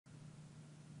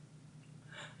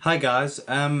Hi guys,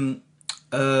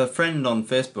 a friend on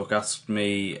Facebook asked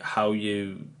me how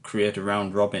you create a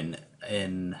round robin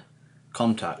in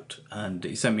Kontakt, and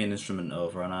he sent me an instrument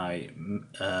over, and I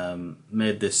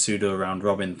made this pseudo round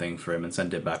robin thing for him and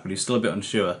sent it back, but he's still a bit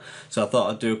unsure, so I thought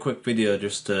I'd do a quick video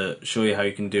just to show you how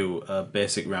you can do a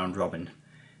basic round robin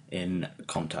in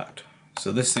Kontakt.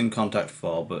 So this is in Kontakt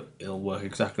 4, but it'll work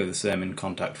exactly the same in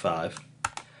Kontakt 5.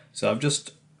 So I've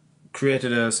just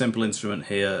created a simple instrument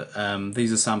here.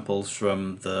 These are samples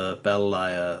from the bell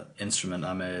lyre instrument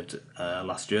I made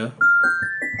last year.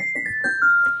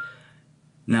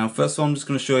 Now first of all I'm just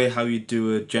going to show you how you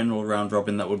do a general round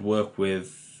robin that would work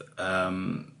with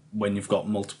when you've got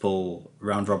multiple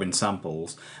round robin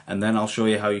samples, and then I'll show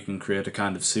you how you can create a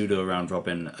kind of pseudo round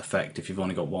robin effect if you've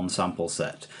only got one sample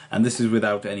set, and this is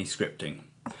without any scripting.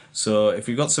 So if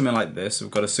you've got something like this,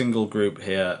 we've got a single group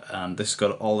here and this has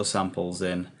got all the samples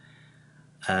in.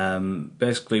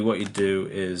 Basically what you'd do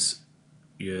is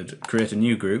you'd create a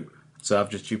new group. So I've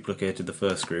just duplicated the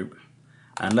first group,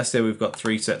 and let's say we've got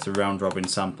 3 sets of round robin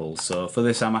samples. So for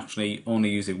this I'm actually only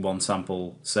using one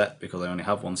sample set because I only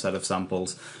have one set of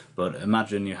samples, but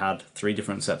imagine you had 3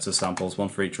 different sets of samples, one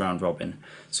for each round robin.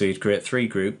 So you'd create 3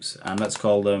 groups, and let's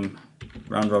call them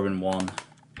round robin 1,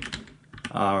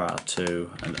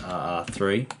 RR2 and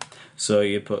RR3. So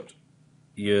you put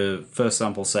your first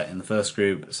sample set in the first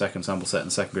group, second sample set in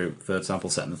the second group, third sample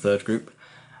set in the third group,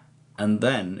 and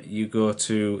then you go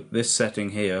to this setting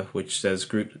here which says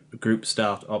group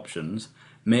start options.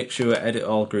 Make sure edit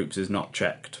all groups is not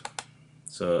checked,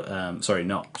 so sorry,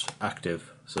 not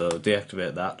active, so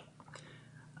deactivate that,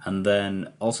 and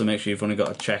then also make sure you've only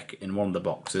got a check in one of the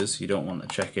boxes. You don't want a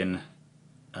check in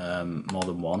more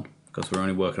than one because we're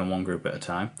only working on one group at a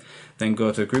time. Then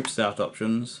go to group start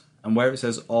options, and where it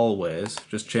says always,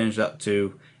 just change that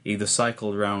to either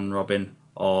cycle round robin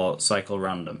or cycle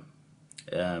random.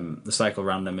 The cycle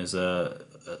random is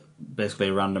basically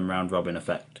a random round robin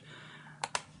effect.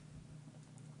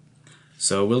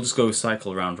 So we'll just go with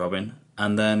cycle round robin,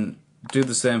 and then do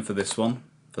the same for this one,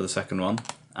 for the second one,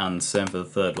 and same for the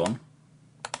third one.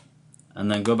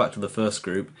 And then go back to the first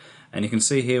group, and you can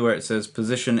see here where it says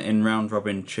position in round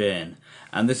robin chain,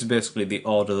 and this is basically the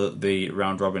order that the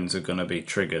round robins are going to be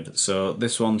triggered. So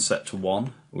this one's set to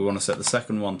 1, we want to set the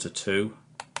second one to 2,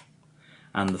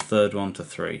 and the third one to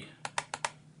 3.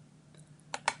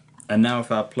 And now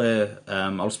if I play,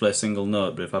 I'll just play a single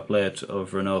note, but if I play it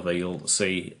over and over you'll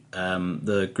see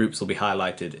the groups will be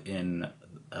highlighted in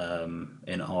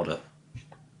order.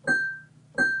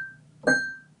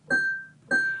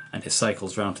 And it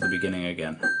cycles round to the beginning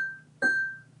again.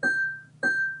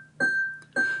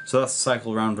 So that's the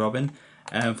cycle round robin.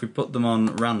 If we put them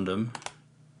on random,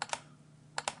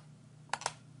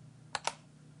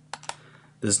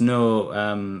 there's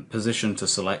no position to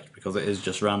select because it is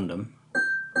just random.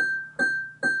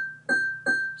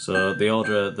 So the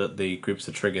order that the groups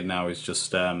are triggered now is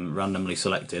just randomly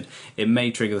selected. It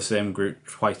may trigger the same group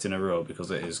twice in a row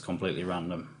because it is completely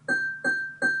random.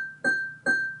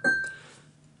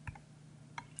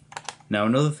 Now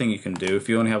another thing you can do, if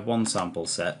you only have one sample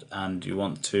set and you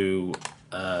want to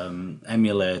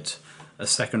emulate a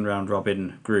second round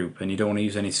robin group and you don't want to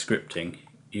use any scripting,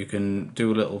 you can do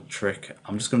a little trick.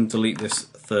 I'm just going to delete this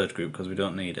third group because we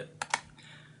don't need it.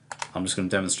 I'm just going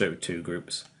to demonstrate with 2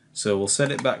 groups. So we'll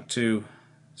set it back to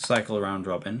cycle round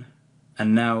robin,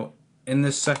 and now in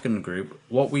this second group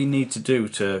what we need to do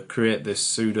to create this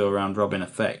pseudo round robin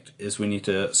effect is we need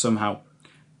to somehow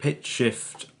pitch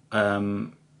shift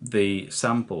the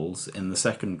samples in the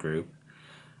second group,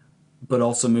 but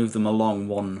also move them along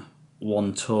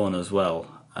one tone as well.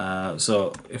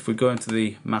 So if we go into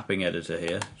the mapping editor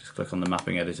here, just click on the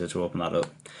mapping editor to open that up.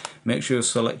 Make sure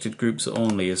selected groups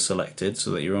only is selected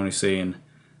so that you're only seeing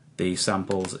the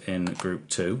samples in group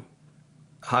 2.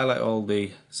 Highlight all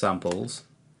the samples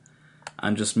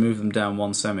and just move them down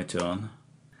 1 semitone,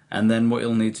 and then what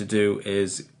you'll need to do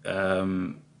is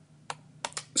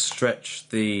stretch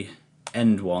the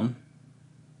end one,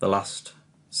 the last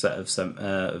set of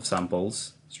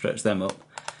samples, stretch them up,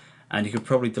 and you could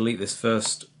probably delete this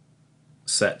first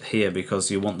set here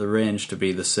because you want the range to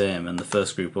be the same, and the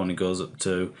first group only goes up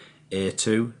to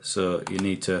A2, so you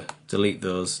need to delete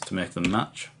those to make them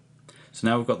match. So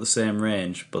now we've got the same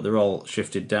range, but they're all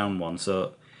shifted down 1.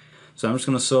 So I'm just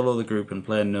going to solo the group and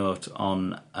play a note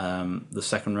on the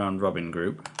second round robin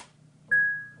group.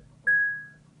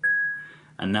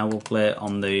 And now we'll play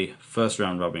on the first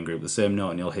round robin group the same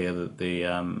note, and you'll hear that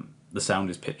the sound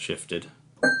is pitch shifted.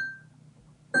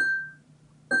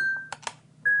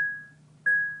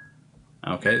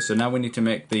 Okay, so now we need to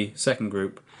make the second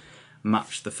group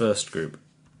match the first group.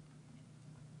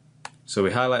 So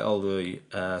we highlight all the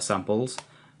samples,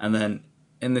 and then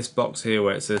in this box here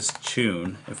where it says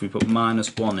tune, if we put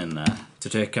 -1 in there to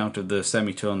take account of the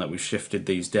semitone that we've shifted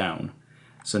these down,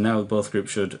 so now both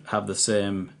groups should have the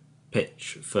same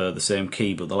pitch for the same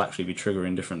key, but they'll actually be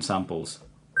triggering different samples.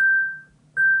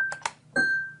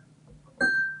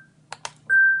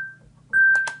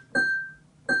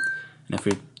 And if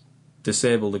we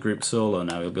disable the group solo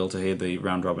now, you'll be able to hear the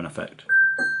round robin effect.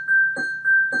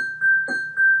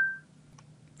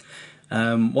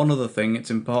 One other thing,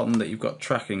 it's important that you've got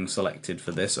tracking selected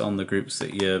for this on the groups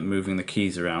that you're moving the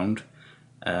keys around.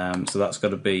 So that's got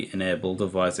to be enabled,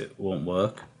 otherwise it won't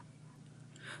work.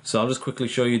 So I'll just quickly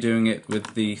show you doing it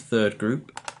with the third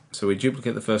group. So we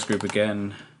duplicate the first group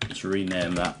again, just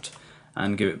rename that,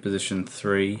 and give it position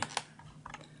 3.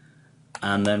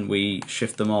 And then we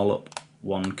shift them all up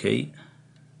 1 key.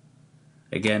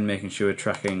 Again, making sure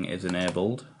tracking is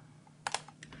enabled.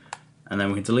 And then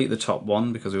we can delete the top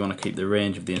one because we want to keep the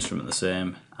range of the instrument the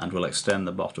same, and we'll extend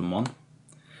the bottom one.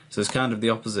 So it's kind of the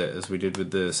opposite as we did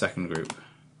with the second group.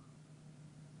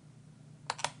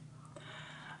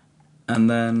 And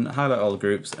then highlight all the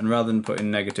groups, and rather than putting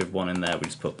 -1 in there, we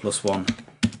just put +1.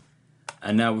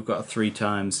 And now we've got a 3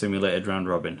 times simulated round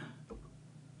robin.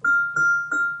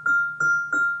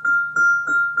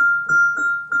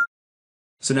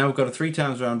 So now we've got a 3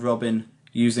 times round robin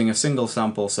using a single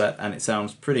sample set, and it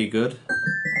sounds pretty good.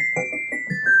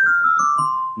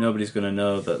 Nobody's going to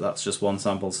know that that's just one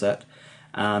sample set,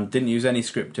 and didn't use any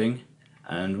scripting,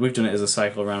 and we've done it as a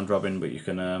cycle round robin, but you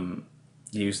can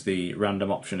use the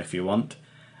random option if you want.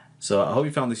 So I hope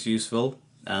you found this useful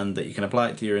and that you can apply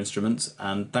it to your instruments,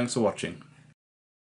 and thanks for watching.